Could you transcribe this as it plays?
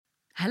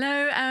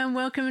Hello and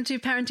welcome to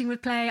Parenting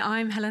with Play.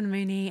 I'm Helen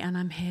Mooney and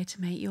I'm here to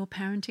make your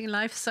parenting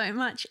life so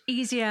much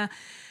easier.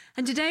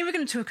 And today we're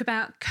going to talk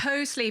about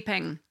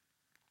co-sleeping.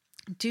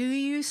 Do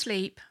you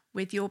sleep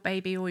with your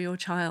baby or your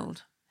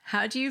child?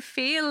 How do you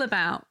feel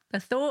about the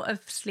thought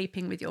of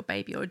sleeping with your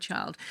baby or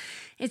child?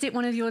 Is it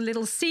one of your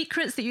little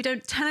secrets that you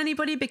don't tell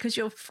anybody because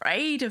you're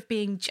afraid of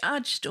being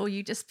judged, or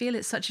you just feel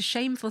it's such a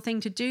shameful thing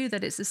to do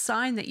that it's a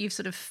sign that you've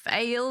sort of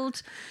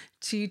failed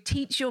to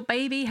teach your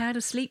baby how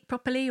to sleep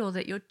properly, or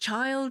that your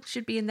child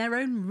should be in their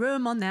own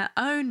room on their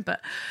own,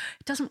 but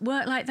it doesn't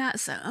work like that.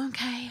 So,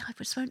 okay, I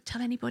just won't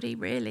tell anybody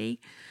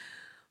really.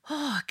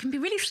 Oh, it can be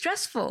really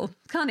stressful,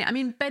 can't it? I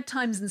mean,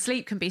 bedtimes and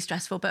sleep can be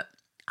stressful, but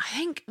I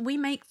think we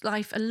make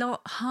life a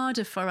lot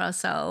harder for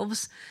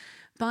ourselves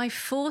by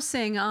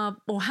forcing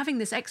or having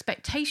this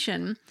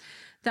expectation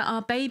that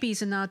our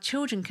babies and our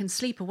children can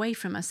sleep away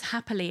from us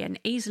happily and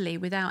easily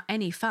without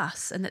any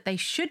fuss, and that they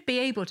should be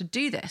able to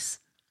do this.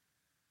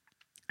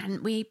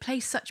 And we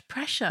place such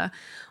pressure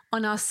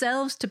on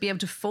ourselves to be able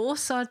to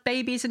force our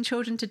babies and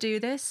children to do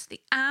this. The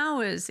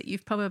hours that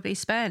you've probably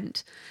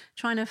spent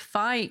trying to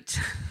fight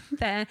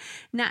their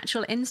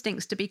natural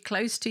instincts to be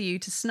close to you,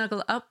 to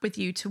snuggle up with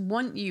you, to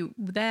want you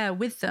there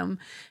with them.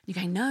 You're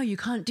going, no, you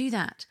can't do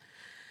that.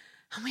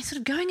 And we're sort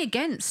of going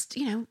against,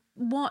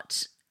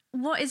 what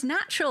is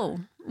natural,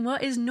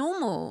 what is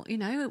normal,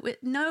 with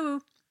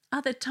no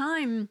other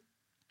time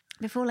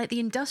before, like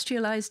the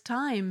industrialized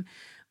time,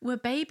 were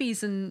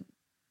babies and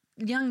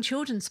young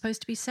children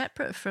supposed to be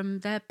separate from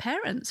their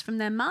parents, from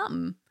their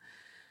mum.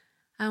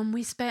 And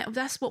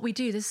that's what we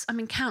do. There's,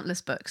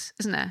 countless books,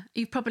 isn't there?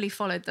 You've probably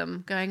followed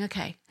them going,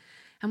 okay.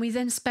 And we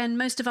then spend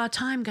most of our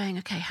time going,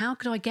 okay, how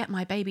could I get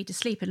my baby to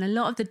sleep? And a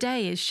lot of the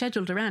day is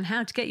scheduled around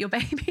how to get your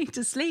baby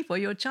to sleep or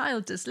your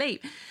child to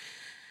sleep.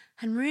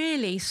 And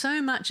really,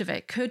 so much of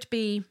it could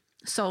be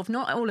solved,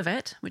 not all of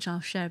it, which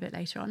I'll share a bit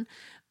later on,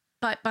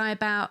 but by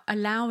about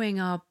allowing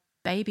our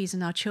babies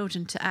and our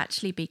children to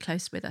actually be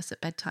close with us at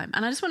bedtime.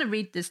 And I just want to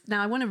read this.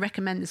 Now, I want to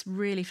recommend this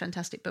really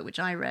fantastic book, which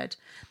I read.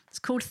 It's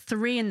called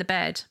 3 in the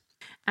Bed,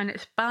 and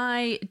it's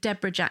by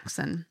Deborah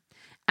Jackson.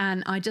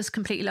 And I just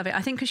completely love it.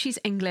 I think because she's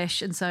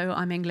English, and so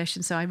I'm English,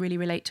 and so I really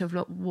relate to a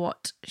lot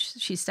what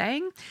she's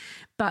saying.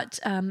 But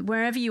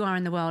wherever you are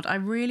in the world, I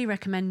really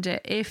recommend it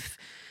if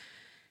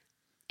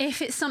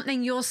it's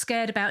something you're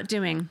scared about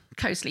doing,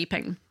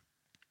 co-sleeping,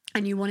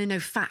 and you want to know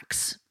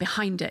facts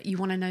behind it. You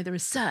want to know the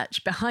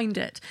research behind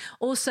it.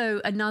 Also,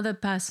 another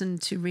person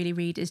to really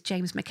read is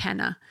James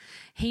McKenna.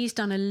 He's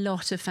done a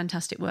lot of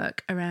fantastic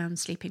work around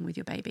sleeping with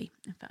your baby.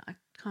 In fact, I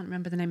can't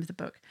remember the name of the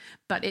book,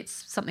 but it's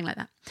something like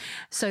that.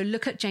 So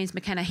look at James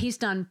McKenna. He's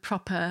done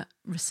proper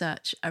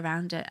research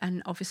around it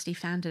and obviously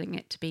founding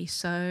it to be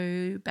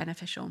so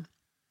beneficial.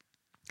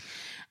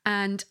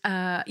 And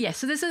so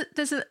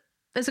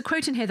there's a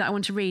quote in here that I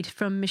want to read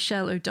from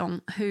Michel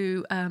Audin,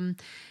 who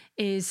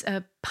is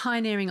a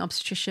pioneering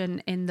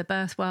obstetrician in the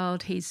birth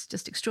world. He's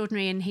just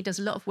extraordinary, and he does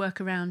a lot of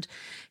work around,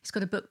 he's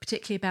got a book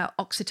particularly about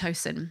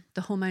oxytocin,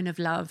 the hormone of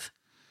love,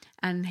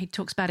 and he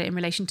talks about it in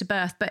relation to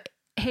birth. But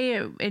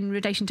here, in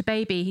relation to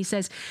baby, he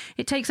says,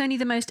 it takes only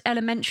the most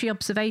elementary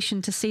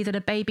observation to see that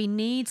a baby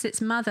needs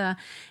its mother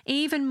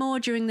even more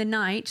during the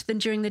night than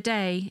during the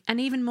day,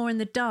 and even more in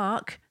the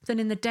dark than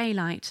in the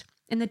daylight.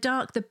 In the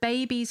dark, the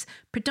baby's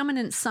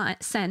predominant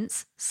sight,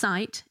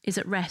 is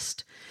at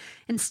rest.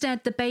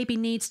 Instead, the baby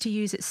needs to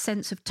use its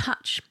sense of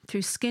touch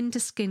through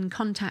skin-to-skin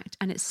contact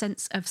and its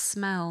sense of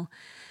smell.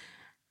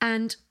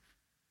 And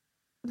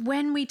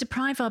when we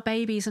deprive our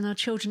babies and our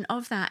children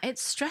of that,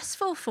 it's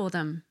stressful for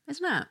them,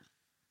 isn't it?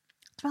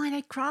 That's why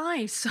they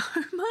cry so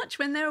much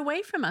when they're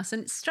away from us,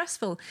 and it's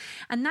stressful.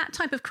 And that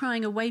type of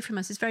crying away from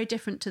us is very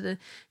different to the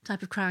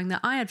type of crying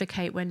that I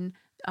advocate when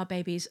our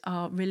babies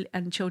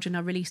and children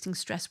are releasing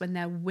stress when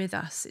they're with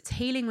us. It's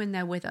healing when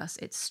they're with us.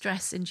 It's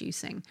stress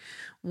inducing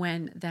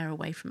when they're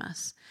away from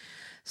us.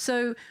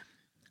 So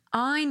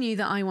I knew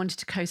that I wanted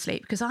to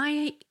co-sleep because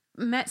I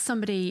met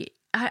somebody,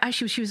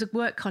 she was a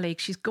work colleague.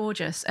 She's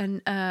gorgeous.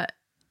 And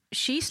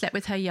she slept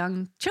with her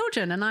young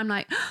children. And I'm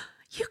like, oh,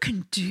 you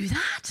can do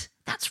that?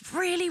 That's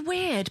really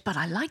weird, but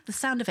I like the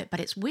sound of it, but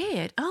it's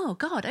weird. Oh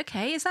God,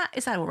 okay. Is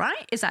that all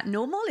right? Is that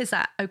normal? Is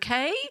that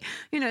okay?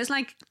 It's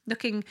like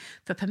looking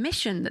for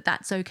permission that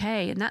that's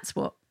okay. And that's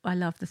what I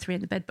love the 3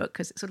 in the Bed book,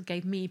 because it sort of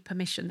gave me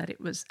permission that it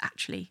was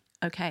actually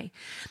okay.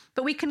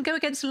 But we can go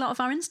against a lot of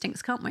our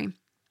instincts, can't we?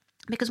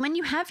 Because when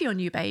you have your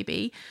new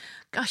baby,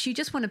 gosh, you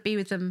just want to be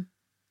with them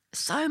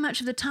so much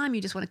of the time.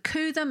 You just want to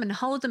coo them and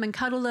hold them and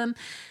cuddle them.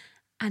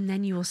 And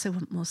then you also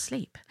want more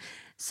sleep.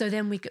 So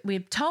then we're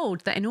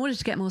told that in order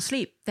to get more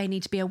sleep, they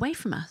need to be away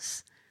from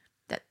us.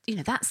 That,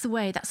 that's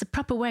the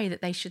proper way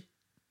that they should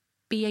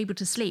be able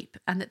to sleep,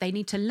 and that they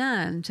need to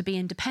learn to be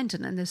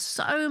independent. And there's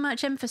so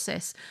much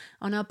emphasis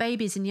on our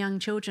babies and young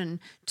children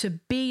to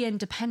be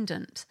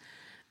independent.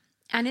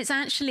 And it's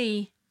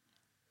actually,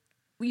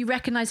 we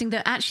recognizing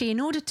that actually in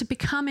order to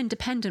become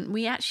independent,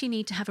 we actually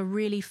need to have a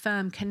really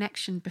firm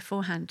connection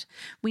beforehand.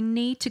 We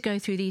need to go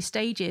through these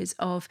stages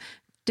of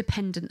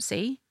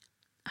dependency,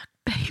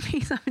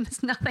 babies, I mean,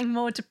 there's nothing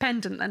more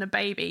dependent than a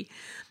baby.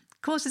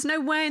 Of course, there's no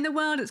way in the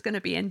world it's going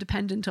to be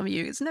independent of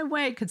you. There's no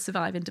way it could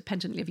survive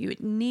independently of you.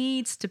 It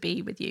needs to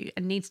be with you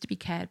and needs to be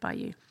cared by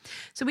you.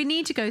 So we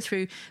need to go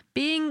through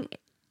being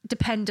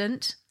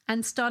dependent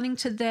and starting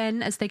to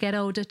then, as they get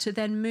older, to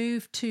then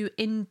move to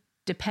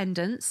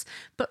independence,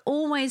 but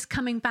always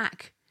coming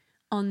back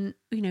on,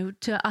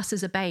 to us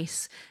as a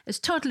base. As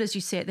toddlers,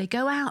 you see it, they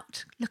go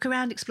out, look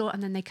around, explore,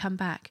 and then they come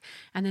back.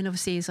 And then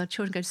obviously as our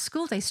children go to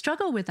school, they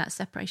struggle with that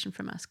separation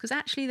from us, because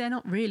actually they're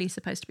not really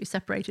supposed to be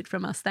separated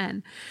from us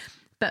then.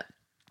 But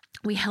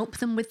we help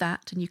them with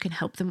that, and you can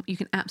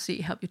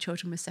absolutely help your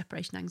children with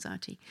separation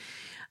anxiety.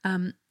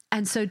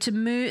 And so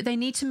they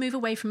need to move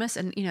away from us.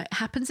 And, it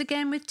happens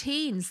again with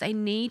teens. They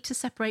need to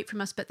separate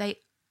from us, but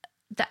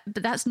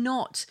that's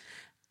not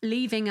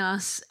leaving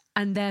us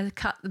and they're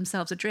cut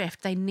themselves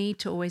adrift. They need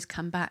to always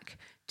come back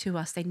to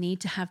us. They need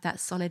to have that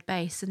solid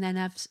base. And then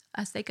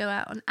as they go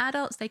out on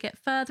adults, they get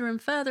further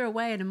and further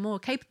away and are more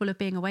capable of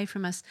being away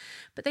from us.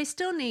 But they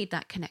still need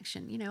that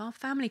connection. Our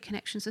family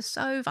connections are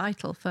so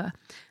vital for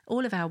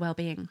all of our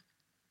well-being.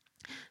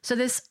 So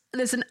there's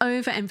an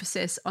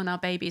overemphasis on our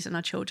babies and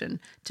our children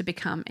to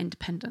become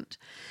independent.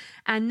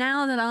 And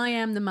now that I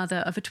am the mother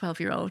of a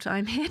 12-year-old,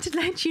 I'm here to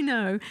let you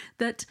know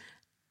that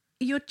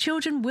your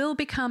children will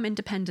become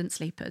independent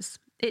sleepers.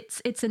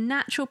 It's a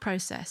natural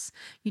process.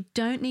 You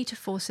don't need to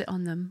force it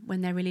on them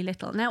when they're really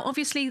little. Now,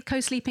 obviously,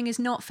 co-sleeping is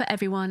not for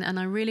everyone, and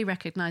I really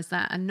recognize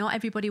that, and not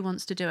everybody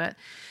wants to do it.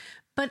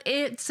 But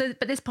this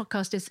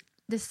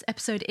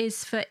episode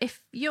is for if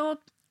you're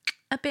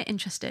a bit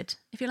interested,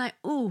 if you're like,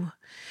 ooh.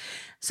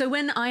 So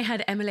when I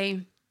had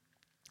Emily,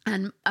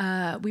 and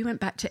we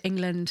went back to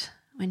England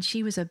when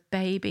she was a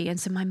baby, and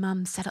so my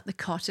mum set up the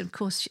cot, and of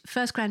course,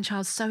 first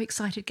grandchild, so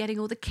excited, getting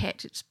all the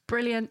kit, it's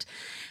brilliant.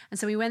 And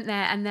so we went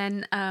there, and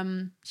then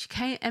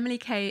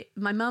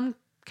my mum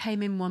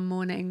came in one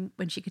morning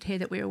when she could hear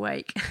that we were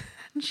awake,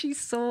 and she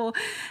saw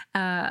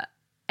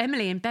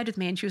Emily in bed with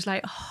me, and she was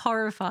like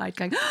horrified,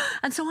 going, oh!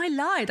 And so I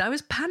lied. I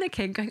was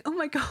panicking, going, oh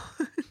my God.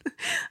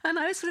 And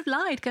I sort of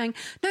lied, going,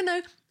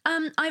 no,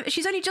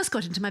 she's only just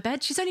got into my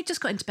bed. She's only just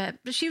got into bed.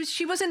 But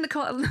she was in the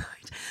cot all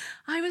night.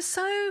 I was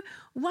so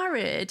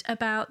worried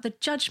about the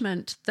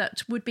judgment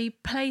that would be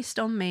placed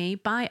on me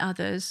by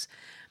others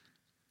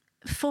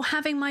for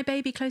having my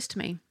baby close to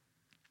me.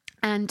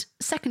 And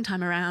second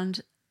time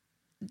around,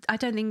 I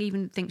don't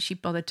even think she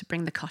bothered to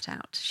bring the cot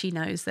out. She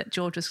knows that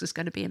George was just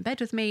going to be in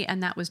bed with me,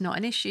 and that was not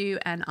an issue,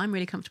 and I'm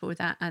really comfortable with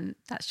that, and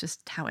that's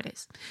just how it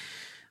is.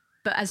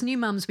 But as new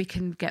mums, we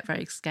can get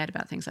very scared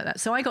about things like that.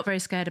 So I got very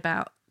scared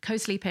about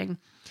co-sleeping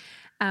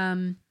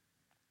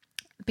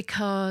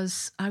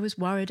because I was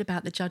worried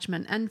about the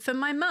judgment. And for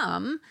my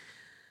mum,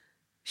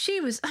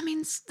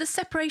 the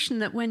separation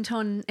that went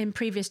on in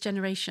previous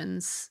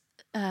generations,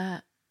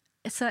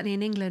 certainly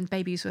in England,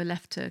 babies were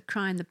left to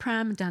cry in the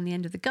pram down the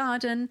end of the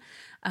garden.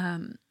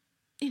 The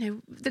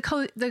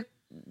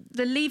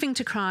leaving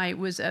to cry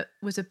was a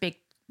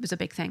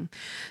big thing.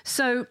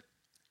 So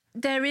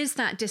there is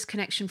that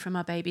disconnection from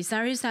our babies.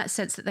 There is that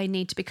sense that they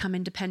need to become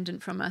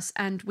independent from us,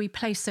 and we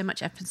place so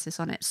much emphasis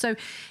on it. So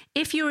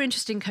if you're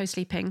interested in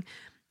co-sleeping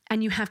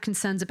and you have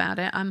concerns about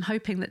it, I'm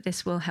hoping that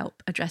this will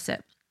help address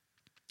it.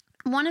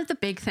 One of the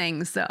big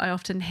things that I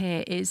often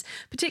hear is,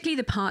 particularly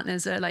the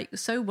partners are like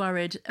so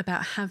worried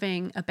about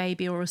having a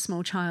baby or a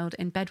small child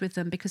in bed with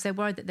them because they're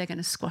worried that they're going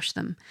to squash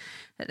them,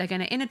 that they're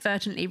going to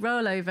inadvertently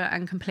roll over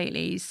and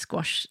completely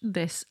squash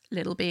this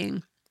little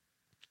being.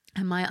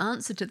 And my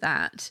answer to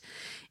that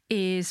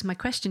is, my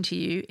question to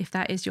you, if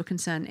that is your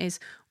concern, is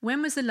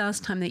when was the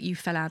last time that you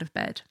fell out of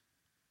bed?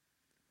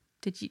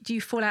 Do you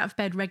fall out of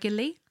bed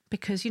regularly?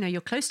 Because,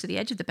 you're close to the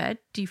edge of the bed.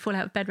 Do you fall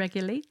out of bed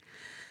regularly?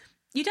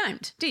 You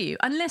don't, do you?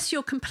 Unless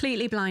you're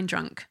completely blind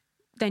drunk,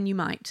 then you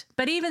might.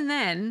 But even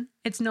then,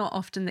 it's not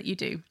often that you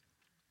do.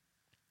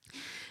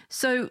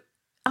 So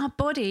our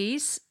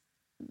bodies,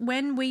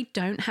 when we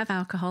don't have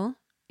alcohol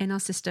in our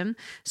system,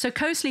 so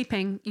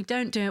co-sleeping, you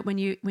don't do it when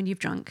you've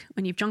drunk.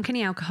 When you've drunk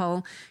any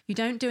alcohol, you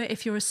don't do it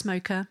if you're a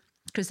smoker,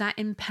 because that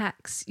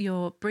impacts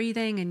your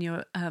breathing and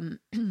your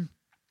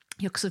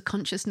sort of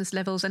consciousness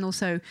levels, and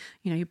also,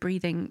 you're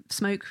breathing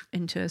smoke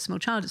into a small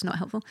child. It's not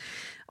helpful.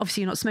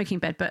 Obviously, you're not smoking in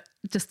bed, but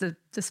just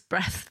this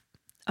breath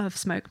of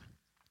smoke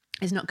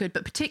is not good.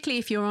 But particularly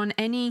if you're on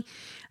any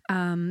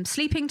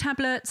sleeping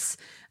tablets,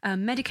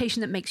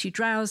 medication that makes you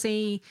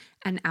drowsy,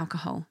 and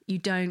alcohol, you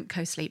don't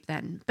co-sleep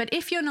then. But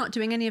if you're not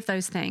doing any of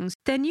those things,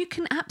 then you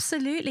can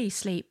absolutely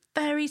sleep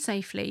very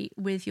safely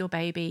with your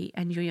baby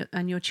and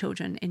your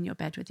children in your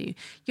bed with you.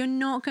 You're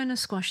not going to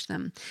squash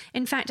them.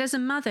 In fact, as a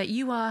mother,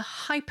 you are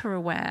hyper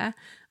aware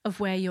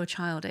of where your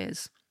child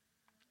is,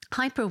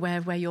 hyper aware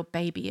of where your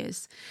baby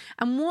is.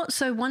 And what's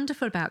so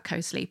wonderful about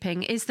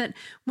co-sleeping is that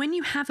when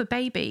you have a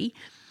baby,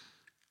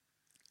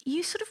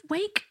 you sort of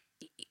wake.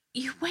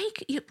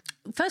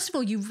 First of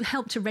all, you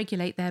help to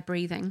regulate their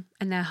breathing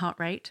and their heart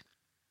rate.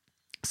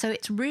 So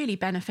it's really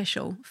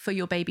beneficial for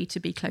your baby to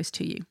be close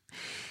to you.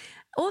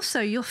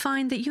 Also, you'll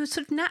find that you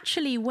sort of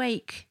naturally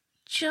wake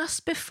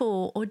just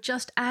before or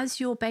just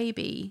as your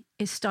baby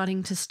is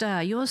starting to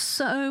stir. You're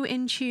so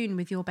in tune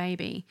with your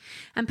baby.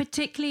 And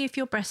particularly if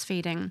you're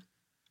breastfeeding,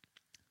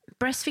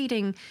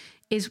 breastfeeding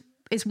is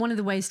one of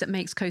the ways that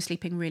makes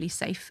co-sleeping really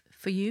safe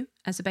for you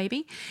as a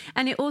baby.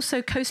 And it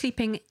also,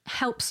 co-sleeping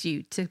helps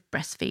you to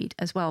breastfeed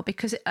as well,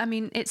 because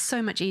it's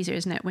so much easier,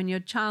 isn't it? When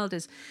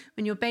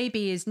your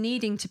baby is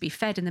needing to be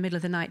fed in the middle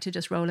of the night, to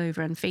just roll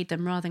over and feed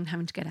them rather than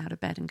having to get out of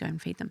bed and go and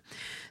feed them.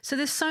 So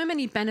there's so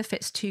many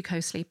benefits to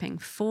co-sleeping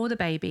for the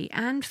baby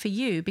and for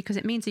you, because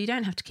it means that you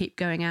don't have to keep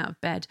going out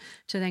of bed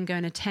to then go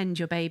and attend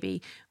your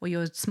baby or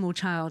your small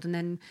child and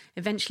then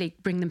eventually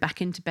bring them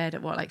back into bed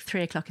at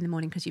 3:00 in the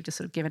morning because you've just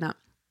sort of given up.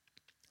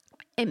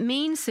 It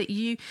means that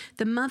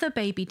the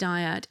mother-baby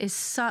dyad is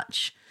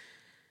such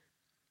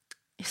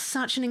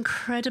an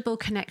incredible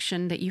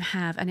connection that you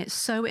have, and it's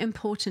so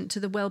important to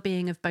the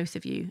well-being of both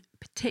of you,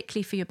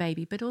 particularly for your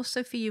baby, but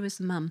also for you as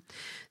the mum.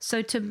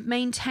 So to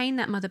maintain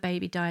that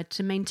mother-baby dyad,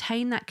 to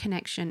maintain that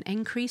connection,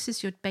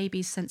 increases your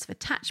baby's sense of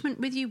attachment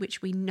with you,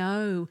 which we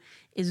know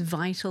is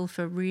vital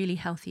for really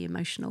healthy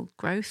emotional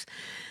growth.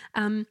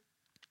 And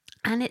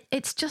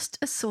it's just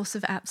a source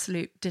of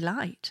absolute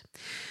delight.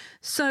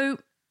 So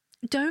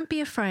don't be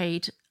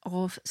afraid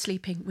of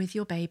sleeping with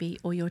your baby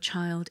or your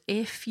child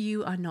if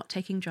you are not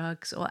taking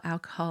drugs or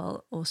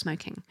alcohol or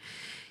smoking.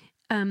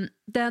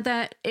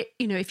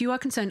 If you are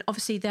concerned,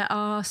 obviously there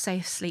are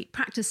safe sleep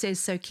practices.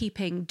 So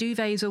keeping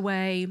duvets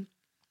away,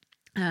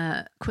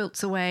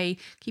 quilts away,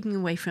 keeping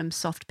away from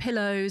soft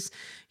pillows.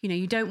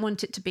 You don't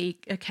want it to be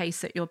a case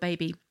that your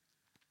baby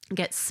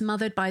gets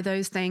smothered by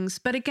those things.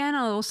 But again,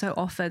 I'll also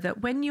offer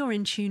that when you're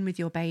in tune with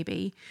your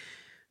baby,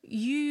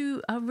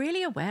 you are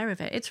really aware of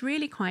it. It's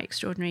really quite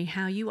extraordinary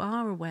how you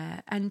are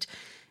aware. And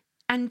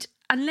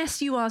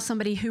unless you are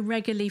somebody who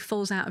regularly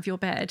falls out of your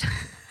bed,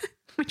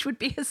 which would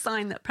be a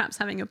sign that perhaps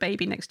having a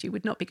baby next to you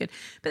would not be good.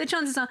 But the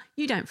chances are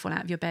you don't fall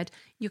out of your bed.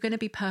 You're going to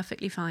be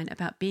perfectly fine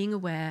about being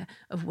aware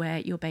of where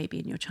your baby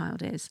and your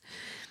child is.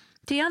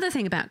 The other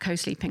thing about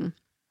co-sleeping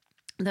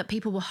that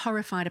people were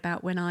horrified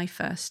about when I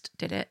first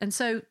did it, and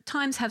so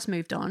times have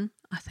moved on,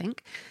 I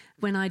think.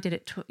 When I did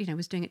it,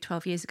 was doing it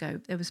 12 years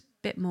ago, there was a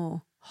bit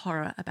more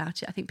horror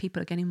about it. I think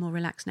people are getting more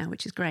relaxed now,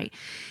 which is great.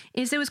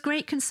 There was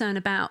great concern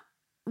about,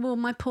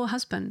 my poor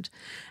husband.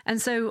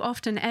 And so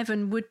often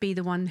Evan would be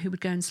the one who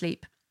would go and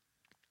sleep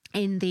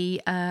in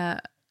the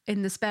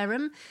spare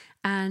room.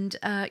 And,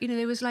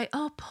 there was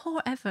oh,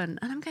 poor Evan.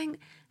 And I'm going,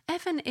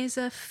 Evan is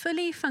a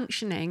fully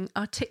functioning,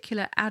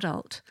 articulate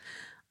adult.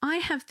 I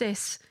have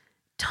this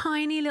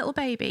tiny little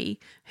baby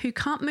who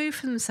can't move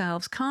for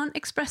themselves, can't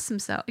express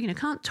themselves,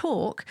 can't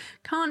talk,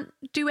 can't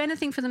do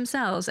anything for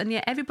themselves. And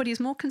yet everybody is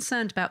more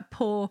concerned about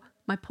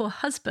my poor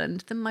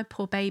husband than my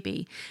poor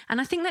baby. And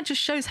I think that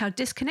just shows how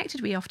disconnected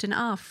we often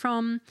are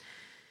from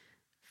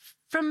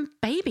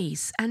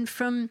babies and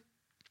from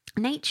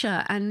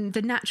nature and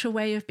the natural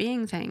way of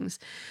being things.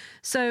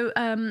 So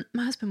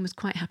my husband was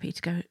quite happy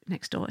to go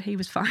next door. He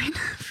was fine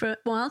for a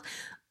while.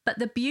 But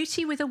the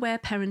beauty with aware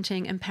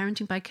parenting and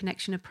parenting by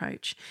connection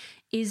approach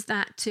is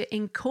that to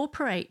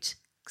incorporate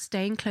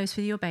staying close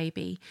with your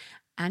baby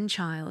and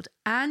child,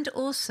 and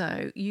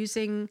also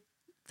using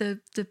the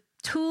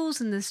tools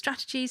and the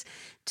strategies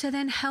to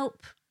then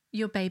help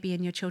your baby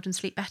and your children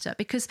sleep better.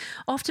 Because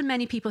often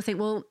many people think,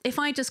 well, if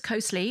I just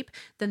co-sleep,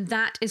 then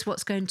that is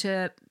what's going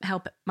to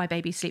help my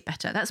baby sleep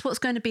better. That's what's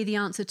going to be the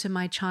answer to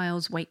my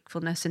child's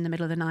wakefulness in the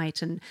middle of the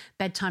night and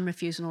bedtime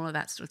refusal and all of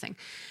that sort of thing.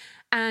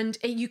 And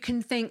you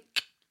can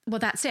think, well,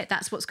 that's it.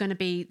 That's what's going to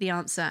be the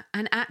answer.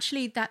 And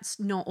actually, that's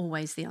not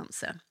always the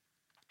answer,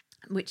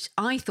 which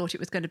I thought it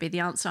was going to be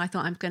the answer. I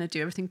thought I'm going to do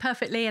everything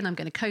perfectly and I'm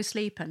going to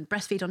co-sleep and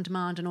breastfeed on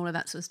demand and all of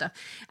that sort of stuff.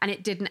 And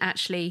it didn't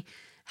actually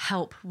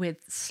help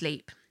with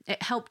sleep.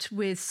 It helped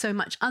with so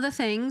much other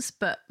things,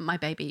 but my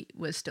baby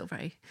was still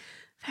very,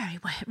 very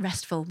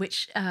restful,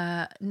 which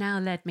now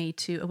led me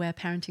to aware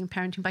parenting,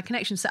 parenting by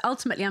connection. So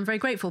ultimately, I'm very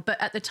grateful. But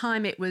at the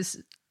time, it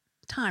was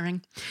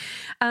tiring.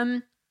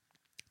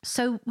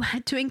 So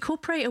to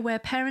incorporate aware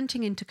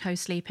parenting into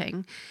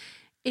co-sleeping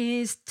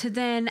is to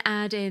then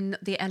add in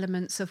the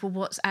elements of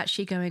what's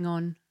actually going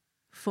on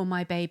for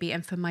my baby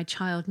and for my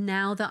child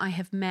now that I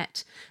have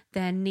met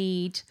their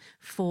need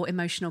for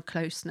emotional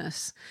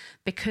closeness,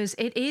 because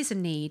it is a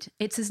need.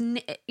 It's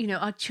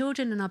our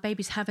children and our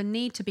babies have a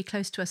need to be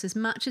close to us as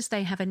much as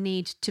they have a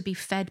need to be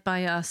fed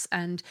by us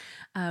and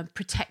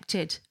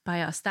protected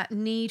by us. That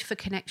need for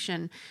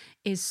connection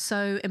is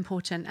so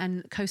important,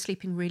 and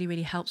co-sleeping really,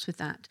 really helps with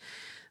that.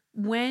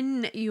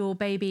 When your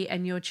baby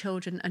and your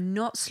children are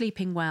not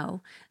sleeping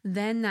well,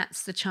 then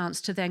that's the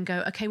chance to then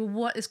go, okay, well,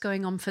 what is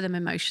going on for them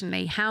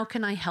emotionally? How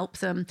can I help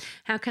them?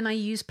 How can I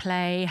use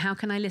play? How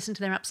can I listen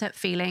to their upset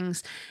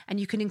feelings? And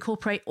you can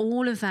incorporate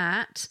all of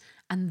that.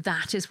 And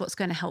that is what's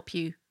going to help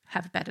you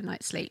have a better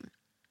night's sleep.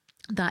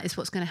 That is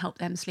what's going to help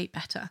them sleep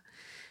better.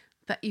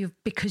 But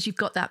because you've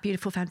got that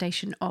beautiful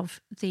foundation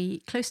of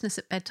the closeness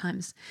at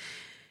bedtimes.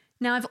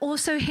 Now, I've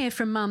also heard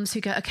from mums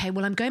who go, okay,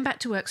 well, I'm going back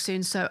to work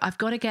soon, so I've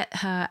got to get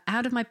her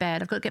out of my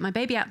bed. I've got to get my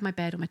baby out of my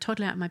bed or my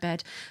toddler out of my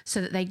bed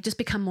so that they just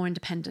become more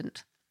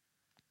independent.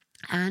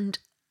 And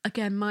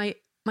again, my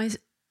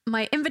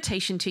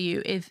invitation to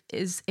you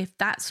is if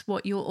that's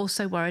what you're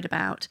also worried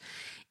about,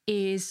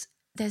 is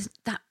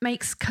that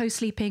makes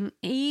co-sleeping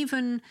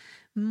even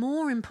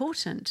more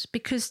important,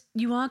 because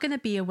you are going to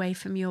be away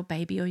from your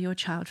baby or your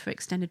child for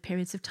extended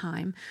periods of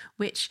time,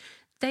 which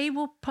they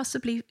will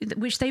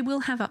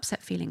have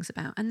upset feelings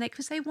about, and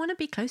because they want to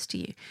be close to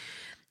you.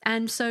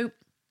 And so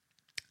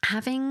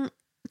having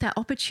that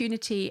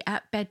opportunity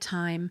at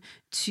bedtime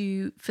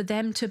for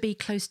them to be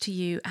close to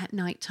you at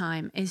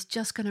nighttime is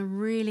just going to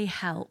really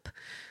help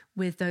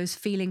with those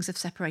feelings of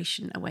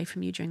separation away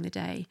from you during the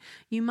day.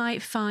 You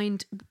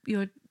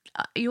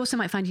also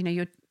might find,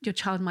 your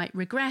child might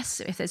regress.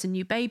 If there's a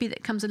new baby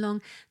that comes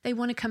along, they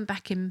want to come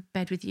back in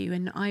bed with you.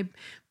 And I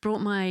brought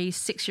my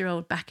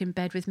 6-year-old back in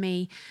bed with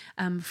me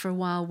for a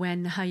while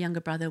when her younger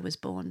brother was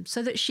born,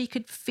 so that she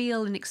could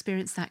feel and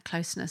experience that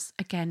closeness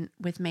again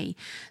with me.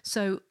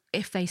 So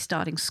if they're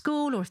starting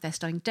school or if they're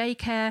starting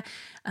daycare,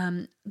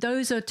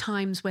 those are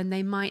times when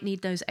they might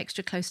need those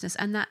extra closeness.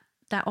 And that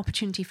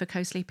opportunity for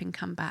co-sleeping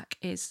come back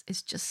is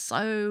just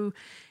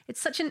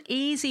it's such an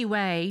easy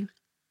way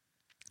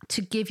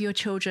to give your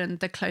children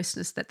the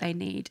closeness that they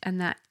need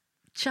and that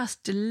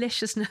just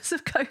deliciousness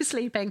of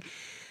co-sleeping.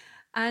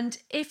 And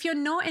if you're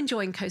not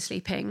enjoying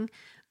co-sleeping,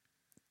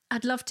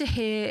 I'd love to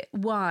hear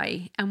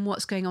why and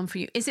what's going on for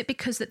you. Is it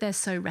because that they're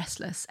so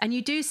restless? And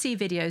you do see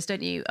videos,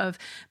 don't you, of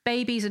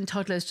babies and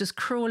toddlers just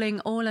crawling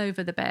all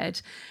over the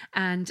bed,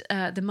 and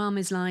the mum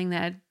is lying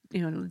there,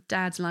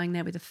 dad's lying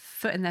there with a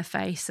foot in their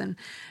face, and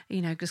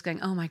just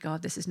going, oh my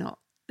God, this is not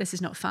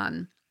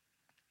fun.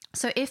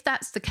 So if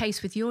that's the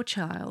case with your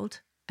child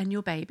and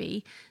your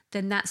baby,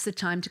 then that's the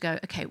time to go,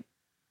 okay,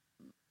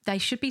 they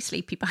should be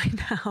sleepy by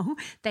now.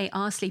 They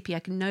are sleepy. I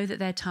can know that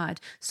they're tired.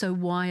 So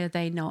why are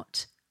they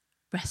not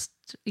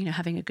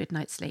having a good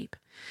night's sleep?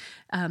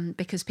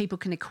 Because people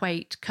can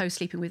equate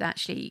co-sleeping with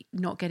actually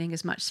not getting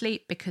as much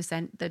sleep, because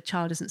then the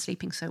child isn't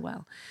sleeping so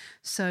well.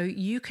 So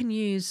you can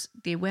use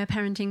the aware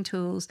parenting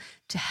tools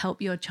to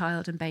help your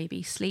child and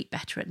baby sleep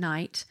better at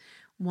night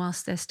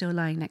whilst they're still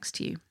lying next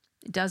to you.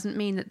 It doesn't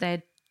mean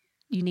that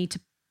you need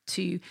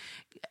to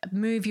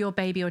move your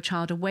baby or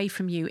child away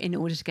from you in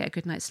order to get a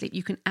good night's sleep.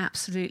 You can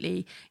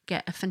absolutely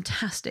get a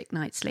fantastic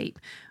night's sleep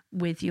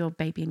with your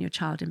baby and your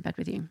child in bed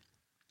with you.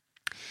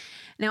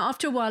 Now,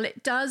 after a while,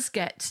 it does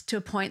get to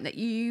a point that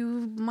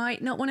you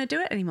might not want to do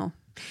it anymore.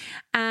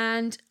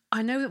 And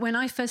I know that when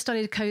I first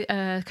started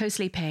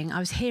co-sleeping, I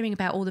was hearing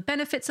about all the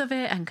benefits of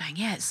it and going,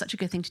 yeah, it's such a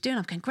good thing to do. And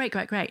I'm going,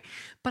 great.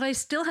 But I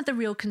still had the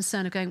real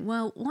concern of going,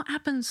 well, what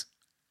happens,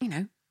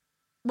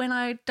 when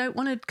I don't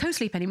want to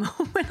co-sleep anymore,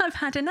 when I've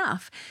had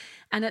enough?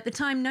 And at the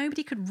time,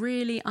 nobody could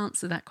really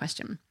answer that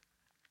question.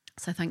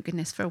 So thank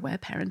goodness for aware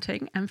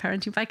parenting and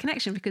parenting by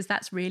connection, because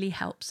that's really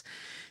helps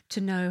to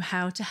know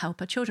how to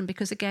help our children.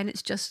 Because again,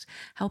 it's just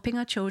helping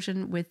our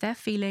children with their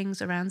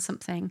feelings around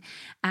something.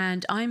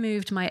 And I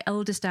moved my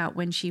eldest out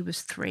when she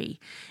was 3.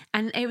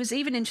 And it was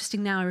even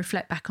interesting now I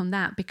reflect back on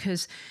that,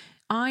 because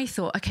I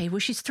thought, okay, well,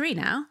 she's 3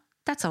 now.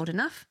 That's old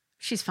enough.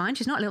 She's fine.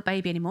 She's not a little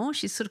baby anymore.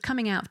 She's sort of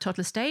coming out of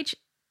toddler stage.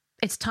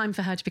 It's time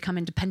for her to become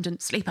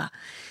independent sleeper.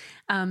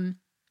 And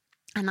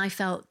I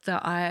felt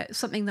that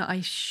something that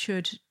I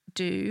should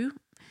do.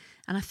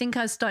 And I think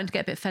I was starting to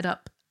get a bit fed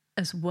up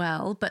as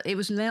well, but it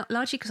was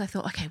largely because I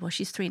thought, okay, well,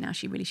 she's 3 now.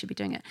 She really should be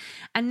doing it.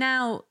 And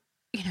now,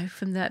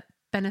 from the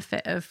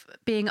benefit of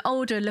being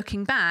older,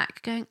 looking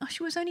back, going, oh,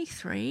 she was only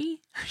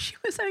 3. She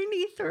was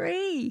only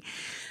 3.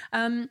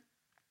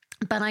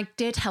 But I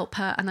did help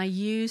her, and I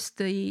used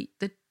the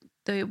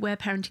aware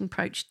parenting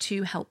approach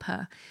to help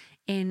her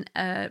in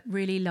a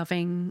really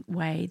loving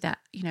way that,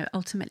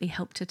 ultimately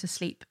helped her to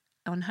sleep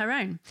on her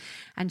own.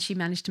 And she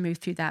managed to move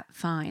through that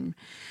fine.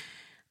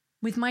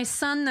 With my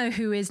son, though,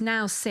 who is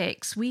now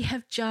 6, we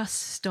have just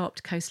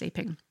stopped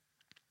co-sleeping.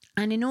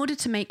 And in order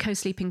to make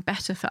co-sleeping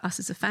better for us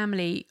as a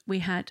family,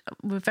 we're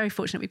very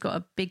fortunate. We've got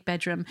a big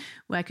bedroom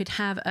where I could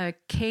have a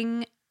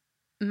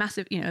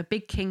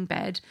big king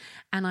bed.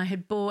 And I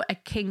had bought a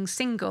king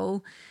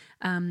single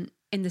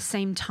in the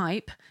same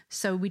type.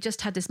 So we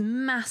just had this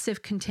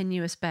massive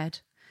continuous bed.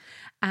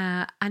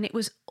 And it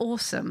was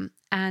awesome.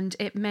 And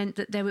it meant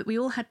that we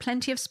all had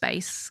plenty of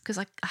space, because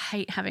I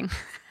hate having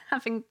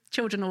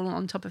children all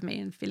on top of me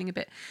and feeling a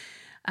bit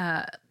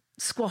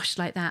squashed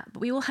like that. But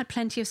we all had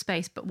plenty of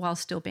space, but while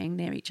still being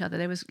near each other.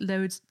 There was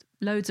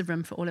loads of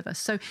room for all of us.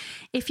 So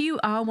if you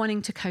are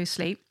wanting to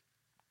co-sleep,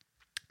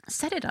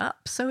 set it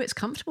up so it's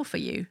comfortable for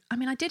you. I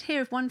mean, I did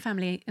hear of one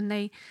family,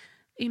 and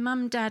your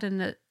mum, dad,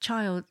 and a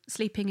child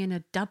sleeping in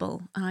a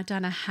double. And I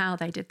don't know how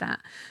they did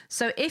that.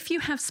 So if you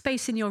have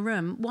space in your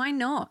room, why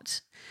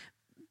not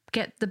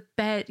get the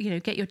bed,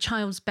 get your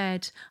child's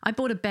bed. I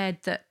bought a bed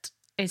that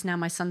is now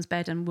my son's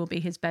bed and will be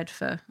his bed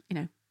for,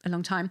 a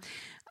long time.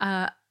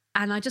 And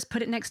I just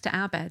put it next to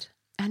our bed,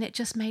 and it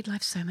just made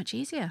life so much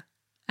easier.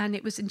 And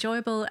it was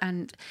enjoyable.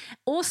 And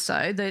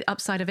also the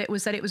upside of it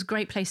was that it was a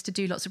great place to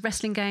do lots of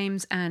wrestling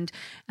games and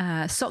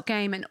sock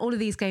game and all of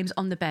these games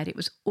on the bed. It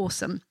was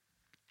awesome.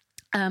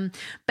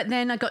 But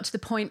then I got to the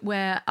point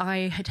where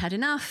I had had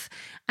enough,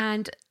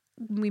 and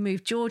we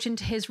moved George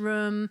into his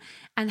room,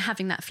 and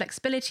having that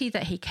flexibility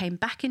that he came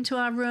back into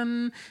our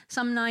room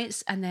some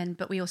nights,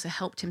 but we also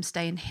helped him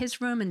stay in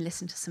his room and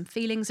listen to some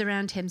feelings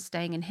around him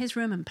staying in his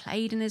room, and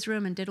played in his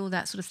room and did all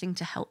that sort of thing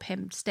to help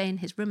him stay in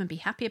his room and be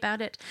happy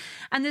about it.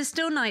 And there's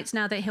still nights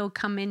now that he'll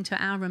come into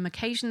our room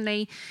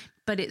occasionally,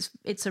 but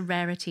it's a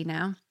rarity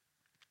now.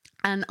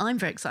 And I'm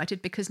very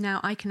excited because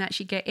now I can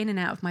actually get in and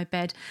out of my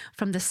bed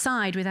from the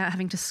side without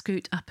having to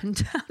scoot up and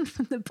down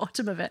from the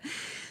bottom of it.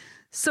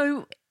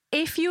 So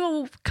if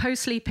you're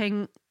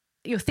co-sleeping,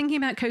 you're thinking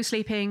about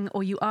co-sleeping,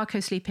 or you are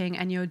co-sleeping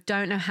and you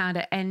don't know how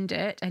to end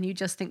it and you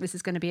just think this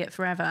is going to be it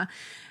forever,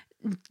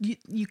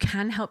 you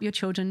can help your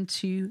children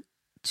to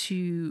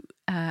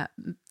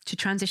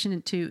transition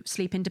into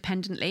sleep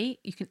independently.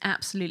 You can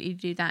absolutely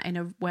do that in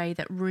a way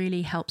that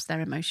really helps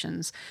their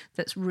emotions,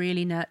 that's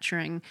really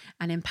nurturing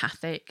and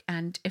empathic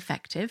and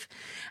effective.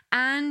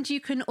 And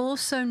you can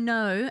also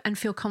know and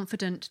feel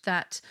confident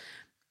that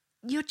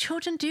your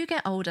children do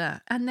get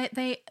older and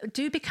they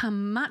do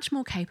become much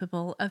more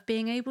capable of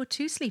being able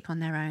to sleep on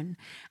their own.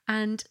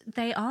 And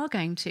they are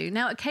going to.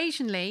 Now,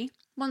 occasionally,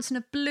 once in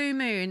a blue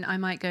moon, I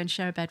might go and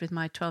share a bed with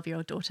my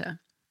 12-year-old daughter.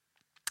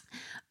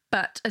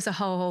 But as a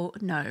whole,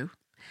 no.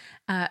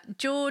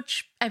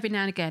 George, every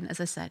now and again,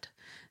 as I said.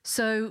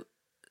 So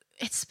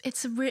it's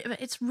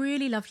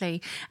really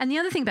lovely. And the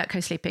other thing about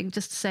co-sleeping,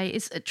 just to say,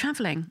 is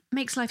traveling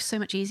makes life so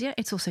much easier.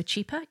 It's also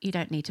cheaper. You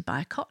don't need to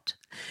buy a cot.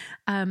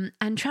 And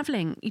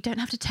traveling, you don't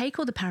have to take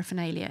all the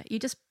paraphernalia. You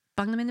just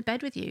bung them in the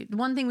bed with you. The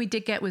one thing we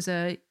did get was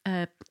a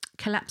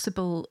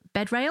collapsible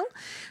bed rail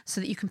so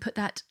that you can put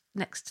that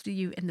next to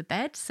you in the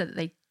bed so that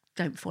they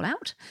don't fall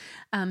out.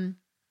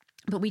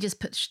 But we just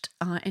pushed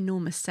our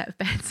enormous set of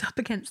beds up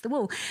against the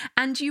wall.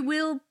 And you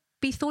will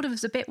be thought of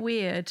as a bit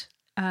weird.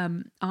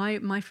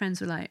 My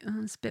friends were like,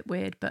 oh, it's a bit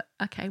weird, but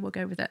okay, we'll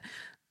go with it.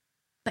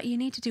 But you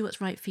need to do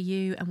what's right for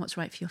you and what's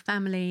right for your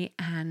family.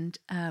 And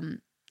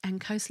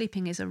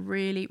co-sleeping is a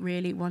really,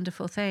 really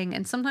wonderful thing.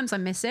 And sometimes I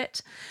miss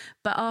it.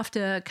 But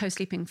after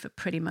co-sleeping for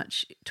pretty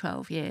much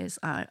 12 years,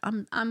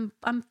 I'm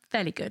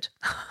fairly good.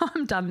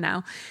 I'm done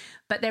now.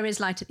 But there is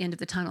light at the end of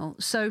the tunnel.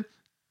 So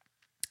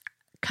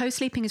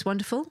co-sleeping is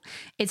wonderful.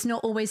 It's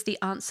not always the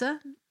answer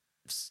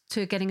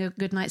to getting a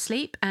good night's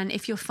sleep. And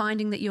if you're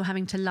finding that you're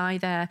having to lie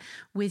there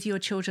with your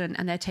children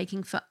and they're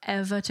taking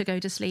forever to go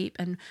to sleep,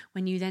 and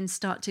when you then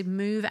start to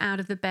move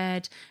out of the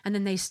bed and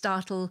then they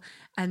startle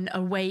and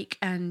awake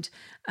and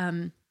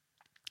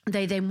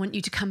they then want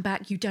you to come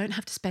back, you don't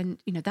have to spend,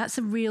 that's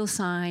a real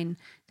sign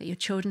that your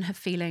children have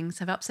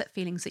upset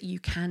feelings that you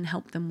can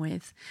help them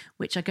with,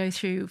 which I go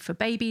through for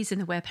babies in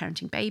the We're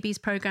Parenting Babies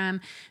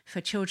program,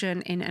 for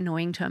children in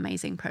Annoying to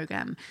Amazing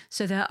program.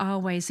 So there are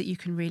ways that you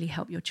can really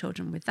help your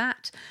children with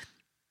that.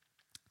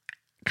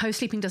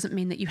 Co-sleeping doesn't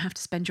mean that you have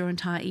to spend your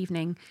entire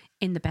evening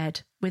in the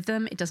bed with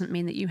them. It doesn't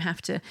mean that you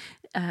have to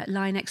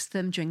lie next to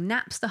them during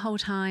naps the whole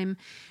time.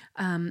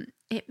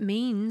 It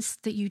means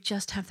that you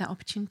just have that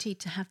opportunity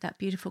to have that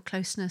beautiful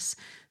closeness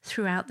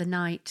throughout the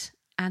night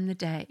and the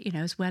day,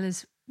 as well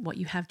as what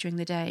you have during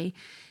the day.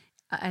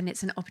 And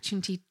it's an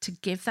opportunity to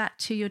give that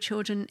to your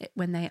children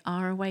when they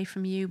are away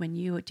from you, when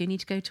you do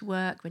need to go to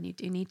work, when you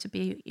do need to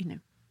be,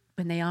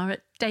 when they are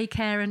at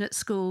daycare and at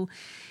school.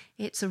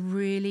 It's a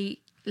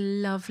really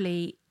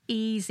lovely,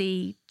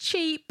 easy,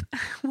 cheap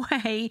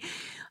way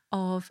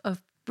of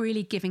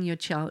really giving your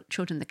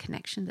children the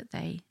connection that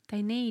they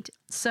need.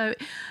 So,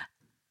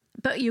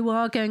 but you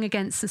are going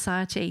against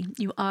society.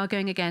 You are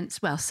going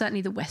against, well,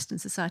 certainly the Western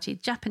society,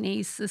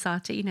 Japanese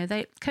society.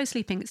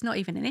 Co-sleeping, it's not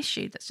even an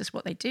issue. That's just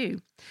what they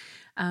do.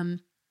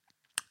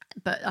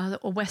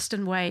 But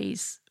Western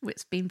ways,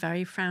 it's been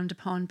very frowned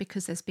upon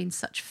because there's been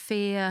such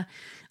fear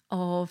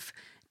of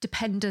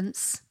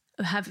dependence,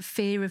 have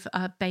fear of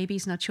our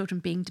babies and our children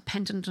being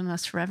dependent on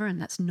us forever.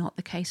 And that's not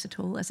the case at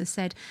all. As I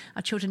said,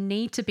 our children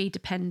need to be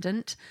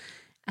dependent,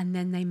 and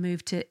then they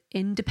move to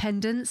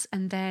independence,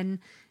 and then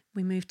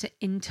we move to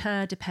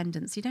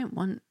interdependence. You don't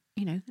want,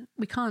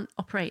 we can't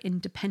operate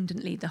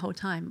independently the whole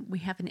time. We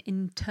have an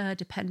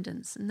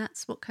interdependence, and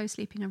that's what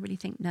co-sleeping I really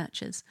think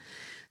nurtures.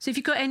 So if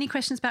you've got any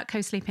questions about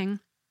co-sleeping,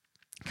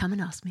 come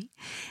and ask me.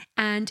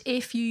 And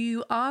if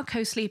you are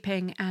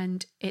co-sleeping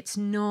and it's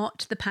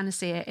not the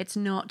panacea, it's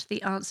not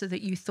the answer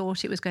that you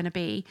thought it was going to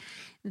be,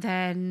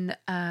 then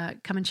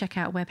come and check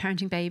out We're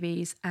Parenting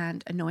Babies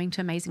and Annoying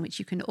to Amazing, which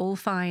you can all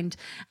find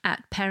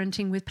at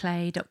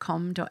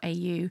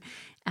parentingwithplay.com.au.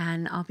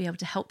 And I'll be able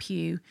to help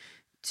you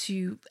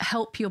to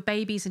help your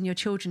babies and your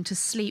children to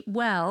sleep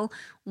well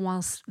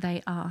whilst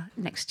they are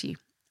next to you.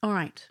 All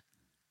right.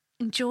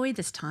 Enjoy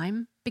this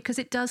time, because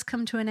it does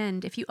come to an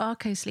end. If you are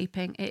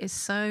co-sleeping, it is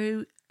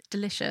so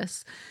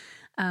delicious.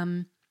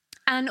 And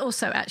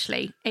also,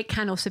 actually, it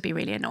can also be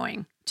really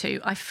annoying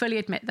too. I fully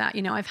admit that.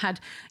 I've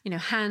had,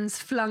 hands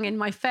flung in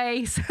my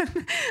face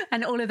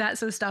and all of that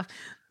sort of stuff.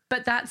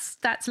 But that's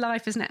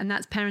life, isn't it? And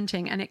that's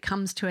parenting, and it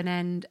comes to an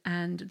end,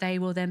 and they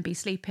will then be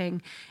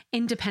sleeping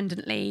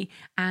independently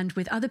and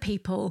with other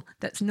people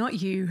that's not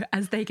you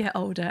as they get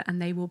older,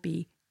 and they will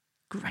be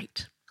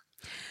great.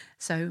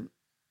 So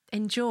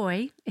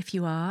enjoy if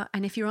you are,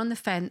 and if you're on the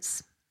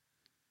fence,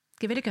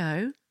 give it a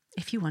go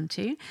if you want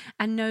to,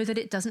 and know that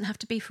it doesn't have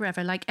to be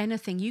forever. Like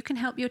anything, you can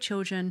help your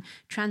children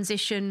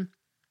transition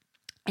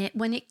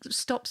when it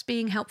stops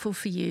being helpful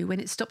for you,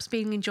 when it stops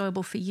being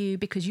enjoyable for you,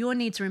 because your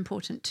needs are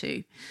important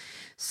too.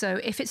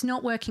 So if it's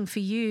not working for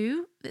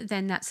you,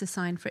 then that's a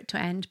sign for it to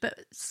end.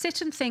 But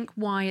sit and think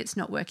why it's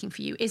not working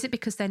for you. Is it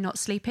because they're not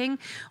sleeping?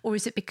 Or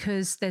is it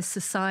because there's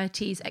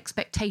society's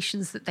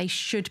expectations that they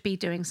should be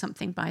doing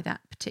something by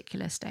that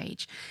particular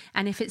stage?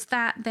 And if it's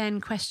that,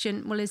 then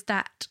question, well, is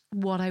that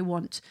what I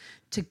want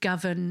to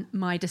govern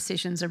my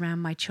decisions around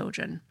my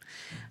children?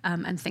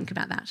 And think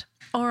about that.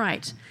 All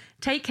right.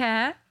 Take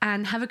care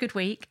and have a good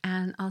week.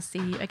 And I'll see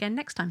you again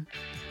next time.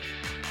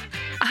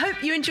 I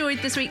hope you enjoyed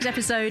this week's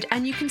episode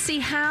and you can see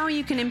how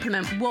you can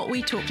implement what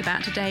we talked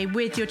about today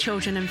with your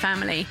children and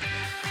family.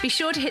 Be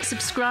sure to hit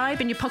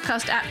subscribe in your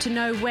podcast app to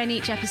know when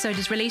each episode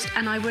is released,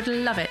 and I would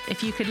love it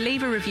if you could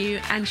leave a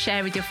review and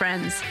share with your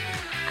friends.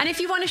 And if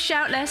you want to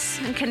shout less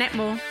and connect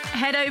more,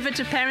 head over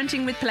to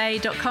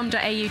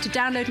parentingwithplay.com.au to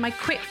download my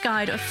quick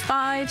guide of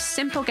 5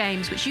 simple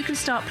games which you can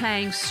start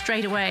playing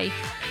straight away.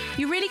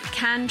 You really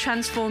can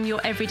transform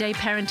your everyday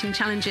parenting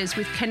challenges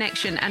with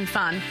connection and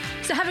fun.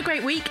 So have a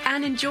great week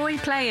and enjoy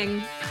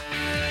playing.